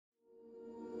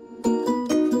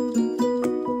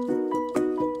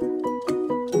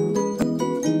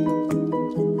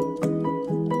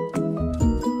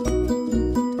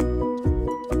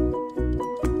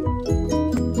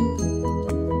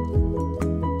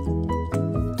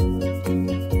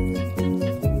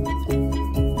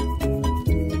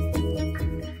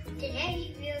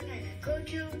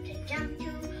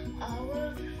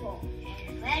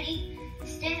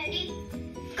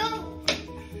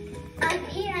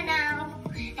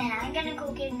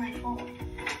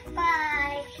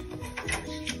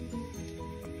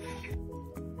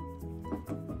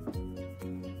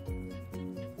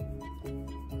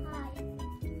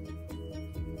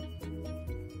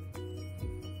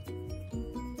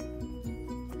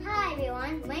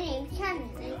everyone, my name is Shannon,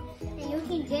 and you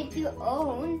can get your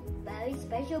own very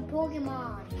special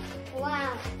Pokemon.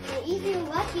 Wow! And if you're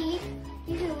lucky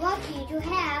to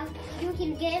have, you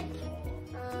can get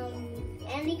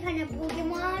any kind of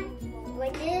Pokemon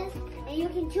like this, and you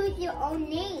can choose your own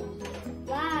name.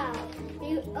 Wow!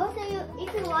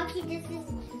 If you're lucky, this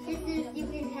is you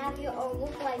can have your own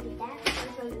look like that.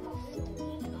 I'll show you.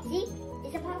 See,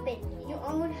 it's a puppet. Your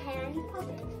own handy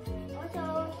puppet.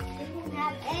 Also, you can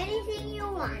have anything you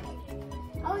want.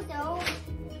 Also,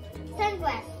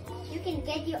 sunglasses. You can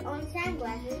get your own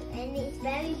sunglasses, and it's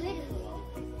very beautiful.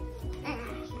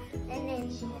 And then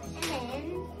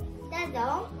that's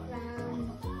all.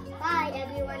 Bye,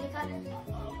 everyone.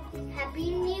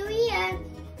 Happy New Year.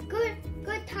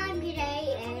 Good time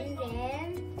today, and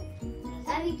then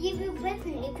I will give you a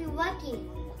present if you're lucky.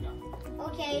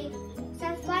 Okay.